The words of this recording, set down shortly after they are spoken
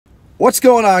What's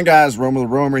going on, guys? Romer the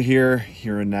Romer here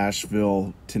in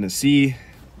Nashville, Tennessee.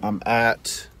 I'm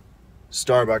at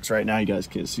Starbucks right now. You guys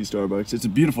can't see Starbucks. It's a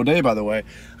beautiful day, by the way.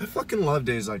 I fucking love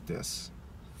days like this.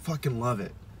 Fucking love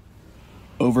it.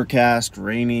 Overcast,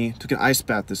 rainy. Took an ice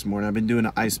bath this morning. I've been doing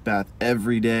an ice bath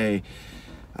every day.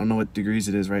 I don't know what degrees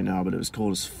it is right now, but it was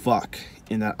cold as fuck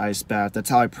in that ice bath.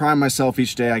 That's how I prime myself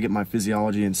each day. I get my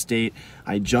physiology in state.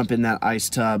 I jump in that ice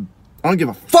tub. I don't give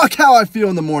a fuck how I feel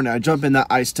in the morning. I jump in that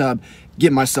ice tub,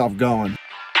 get myself going.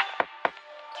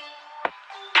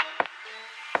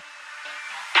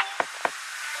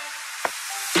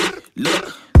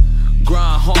 Look,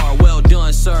 grind hard, well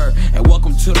done, sir, and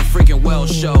welcome to the freaking Well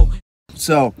Show.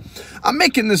 So, I'm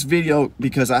making this video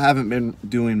because I haven't been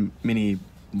doing many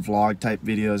vlog type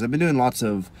videos. I've been doing lots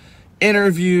of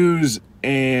interviews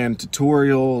and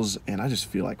tutorials, and I just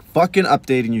feel like fucking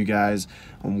updating you guys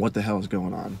on what the hell is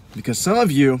going on. Because some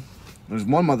of you, there's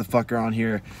one motherfucker on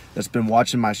here that's been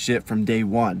watching my shit from day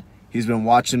one. He's been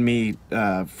watching me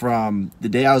from the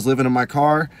day I was living in my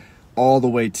car all the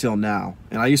way till now.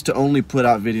 And I used to only put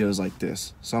out videos like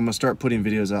this. So I'm gonna start putting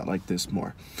videos out like this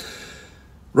more.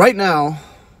 Right now,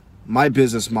 my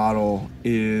business model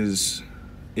is,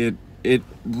 it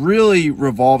really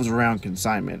revolves around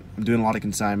consignment. I'm doing a lot of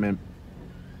consignment.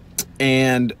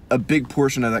 And a big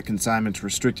portion of that consignment is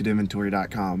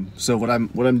restrictedinventory.com. So what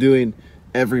I'm doing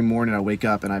every morning, I wake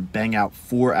up and I bang out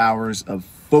 4 hours of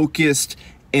focused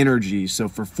energy. So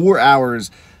for 4 hours,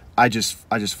 I just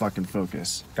fucking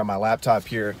focus. Got my laptop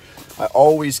here. I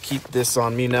always keep this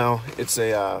on me now. It's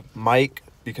a mic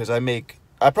because I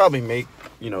probably make,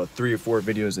 3 or 4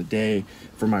 videos a day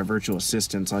for my virtual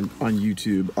assistants on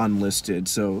YouTube unlisted.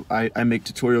 So I make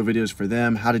tutorial videos for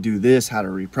them, how to do this, how to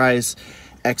reprice,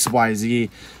 XYZ.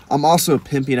 I'm also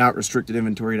pimping out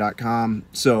restrictedinventory.com.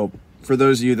 So for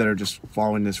those of you that are just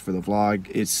following this for the vlog,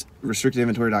 it's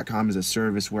restrictedinventory.com is a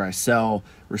service where I sell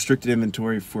restricted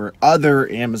inventory for other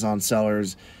Amazon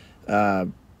sellers.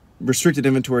 Restricted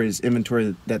inventory is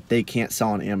inventory that they can't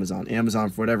sell on Amazon.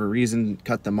 Amazon, for whatever reason,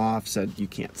 cut them off, said you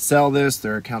can't sell this,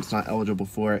 their account's not eligible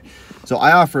for it. So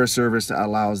I offer a service that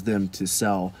allows them to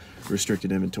sell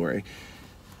restricted inventory.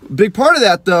 Big part of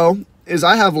that, though, is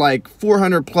I have like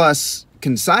 400 plus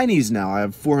consignees now. I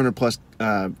have 400 plus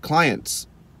clients.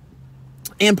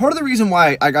 And part of the reason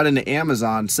why I got into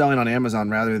Amazon, selling on Amazon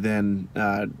rather than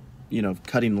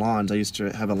cutting lawns, I used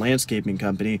to have a landscaping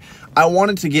company. I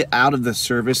wanted to get out of the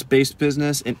service-based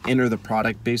business and enter the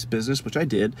product-based business, which I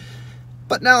did.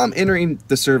 But now I'm entering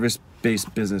the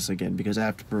service-based business again because I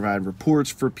have to provide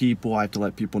reports for people. I have to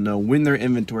let people know when their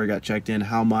inventory got checked in,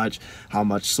 how much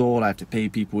sold. I have to pay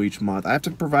people each month. I have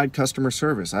to provide customer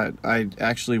service. I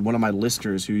actually, one of my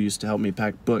listers who used to help me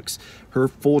pack books, her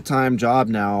full-time job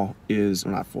now is,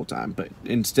 well, not full-time, but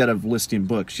instead of listing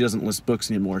books, she doesn't list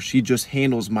books anymore. She just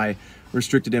handles my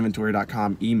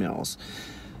restrictedinventory.com emails.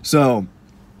 So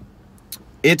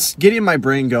it's getting my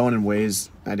brain going in ways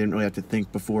I didn't really have to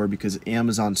think before because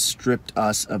Amazon stripped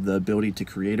us of the ability to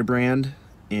create a brand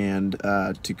and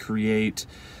to create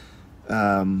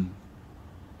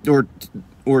or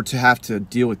to have to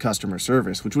deal with customer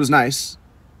service, which was nice.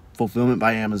 Fulfillment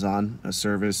by Amazon, a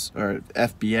service, or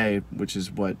FBA, which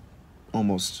is what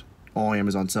almost all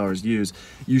Amazon sellers use.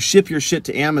 You ship your shit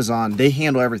to Amazon, they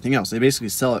handle everything else. They basically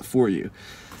sell it for you.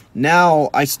 Now,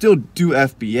 I still do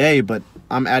FBA, but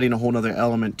I'm adding a whole nother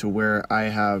element to where I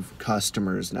have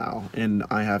customers now, and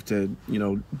I have to,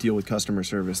 deal with customer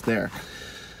service there.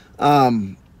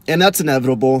 And that's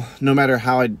inevitable. No matter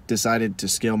how I decided to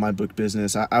scale my book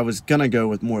business, I was gonna go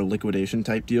with more liquidation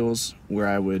type deals where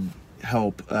I would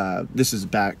help. This is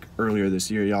back earlier this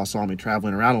year. Y'all saw me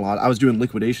traveling around a lot. I was doing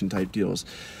liquidation type deals,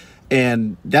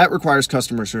 and that requires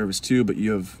customer service too, but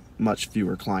you have much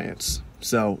fewer clients.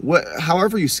 So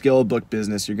however you scale a book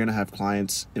business, you're going to have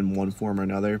clients in one form or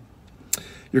another.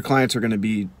 Your clients are going to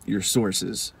be your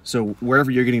sources. So wherever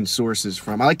you're getting sources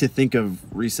from, I like to think of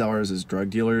resellers as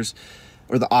drug dealers,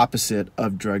 or the opposite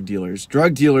of drug dealers.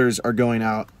 Drug dealers are going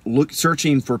out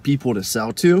searching for people to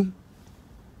sell to,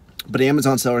 but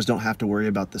Amazon sellers don't have to worry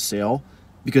about the sale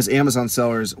because Amazon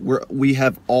sellers, we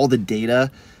have all the data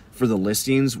for the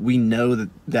listings. We know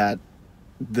that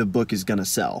the book is going to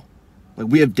sell. Like,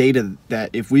 we have data that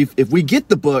if we get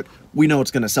the book, we know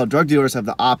it's going to sell. Drug dealers have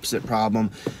the opposite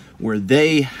problem where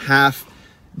they have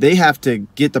to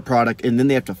get the product and then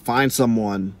they have to find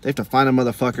someone. They have to find a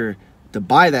motherfucker to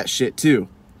buy that shit too.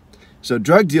 So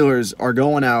drug dealers are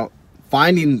going out,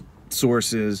 finding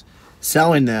sources,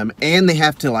 selling them, and they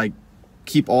have to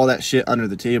keep all that shit under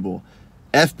the table.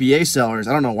 FBA sellers,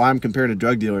 I don't know why I'm comparing to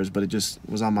drug dealers, but it just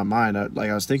was on my mind.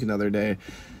 I was thinking the other day,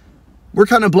 we're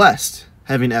kind of blessed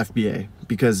having FBA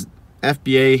because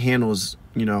FBA handles,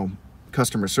 you know,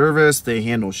 customer service, they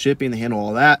handle shipping, they handle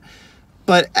all that.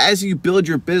 But as you build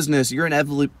your business, you're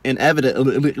inevitably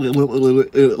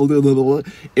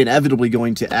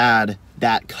going to add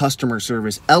that customer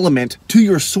service element to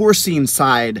your sourcing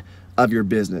side of your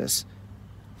business.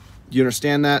 You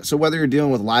understand that? So whether you're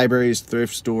dealing with libraries,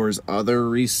 thrift stores, other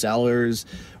resellers,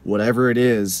 whatever it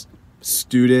is,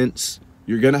 students,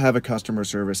 you're going to have a customer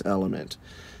service element.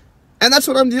 And that's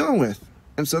what I'm dealing with.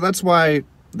 And so that's why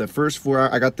the first 4 hours,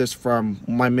 I got this from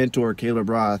my mentor, Caleb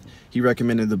Roth. He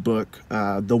recommended the book,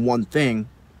 The One Thing.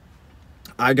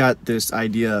 I got this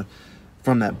idea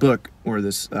from that book, or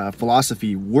this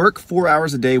philosophy: work 4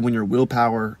 hours a day when your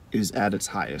willpower is at its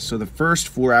highest. So the first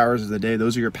 4 hours of the day,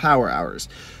 those are your power hours.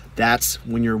 That's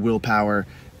when your willpower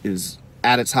is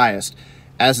at its highest.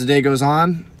 As the day goes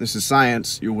on, this is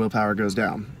science, your willpower goes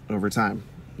down over time.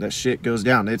 That shit goes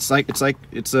down. It's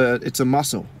a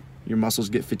muscle. Your muscles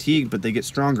get fatigued, but they get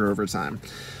stronger over time.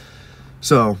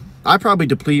 So I probably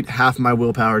deplete half my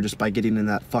willpower just by getting in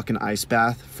that fucking ice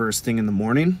bath first thing in the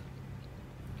morning.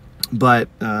 But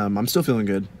I'm still feeling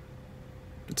good.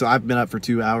 So I've been up for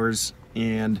 2 hours,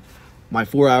 and my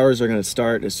 4 hours are going to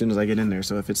start as soon as I get in there.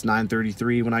 So if it's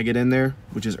 9:33 when I get in there,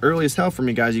 which is early as hell for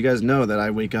me, guys. You guys know that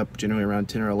I wake up generally around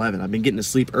 10 or 11. I've been getting to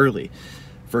sleep early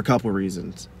for a couple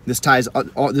reasons. This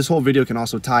whole video can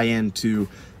also tie into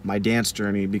my dance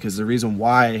journey, because the reason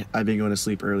why I've been going to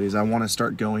sleep early is I want to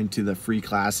start going to the free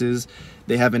classes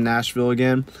they have in Nashville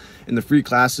again. And the free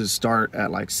classes start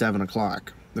at like 7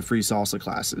 o'clock, the free salsa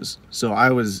classes. So I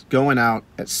was going out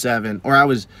at 7, or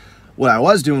what I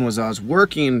was doing was I was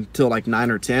working till like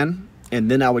 9 or 10, and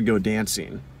then I would go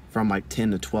dancing from like 10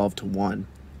 to 12 to 1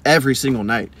 every single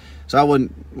night. So I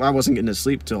wasn't getting to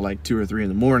sleep till like 2 or 3 in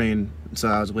the morning. So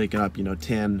I was waking up, you know,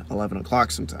 10, 11 o'clock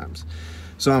sometimes.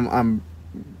 So I'm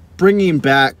bringing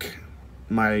back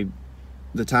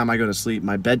the time I go to sleep,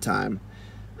 my bedtime.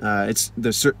 It's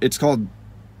called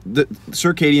the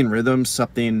circadian rhythm,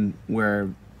 something where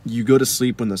you go to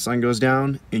sleep when the sun goes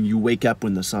down and you wake up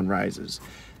when the sun rises.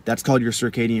 That's called your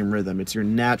circadian rhythm. It's your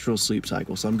natural sleep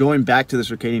cycle. So I'm going back to the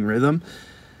circadian rhythm,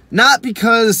 not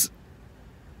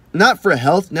for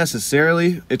health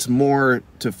necessarily. It's more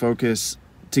to focus,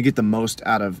 to get the most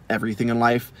out of everything in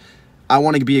life. I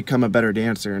want to become a better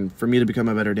dancer, and for me to become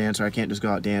a better dancer, I can't just go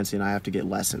out dancing. I have to get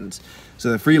lessons.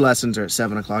 So the free lessons are at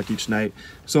 7 o'clock each night.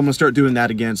 So I'm going to start doing that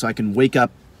again, so I can wake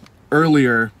up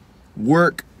earlier,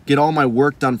 work, get all my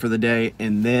work done for the day,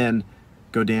 and then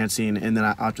go dancing. And then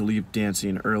I have to leave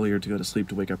dancing earlier to go to sleep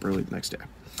to wake up early the next day.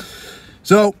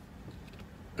 So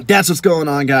that's what's going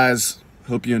on, guys.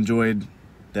 Hope you enjoyed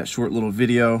that short little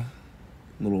video,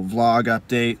 little vlog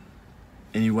update.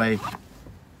 Anyway,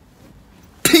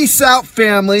 peace out,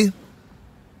 family.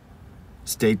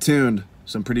 Stay tuned.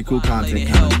 Some pretty cool content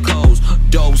coming.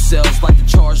 Dope sells like the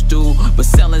charge do, but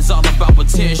selling's all about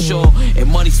potential. And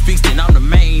money speaks, then I'm the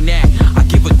main act.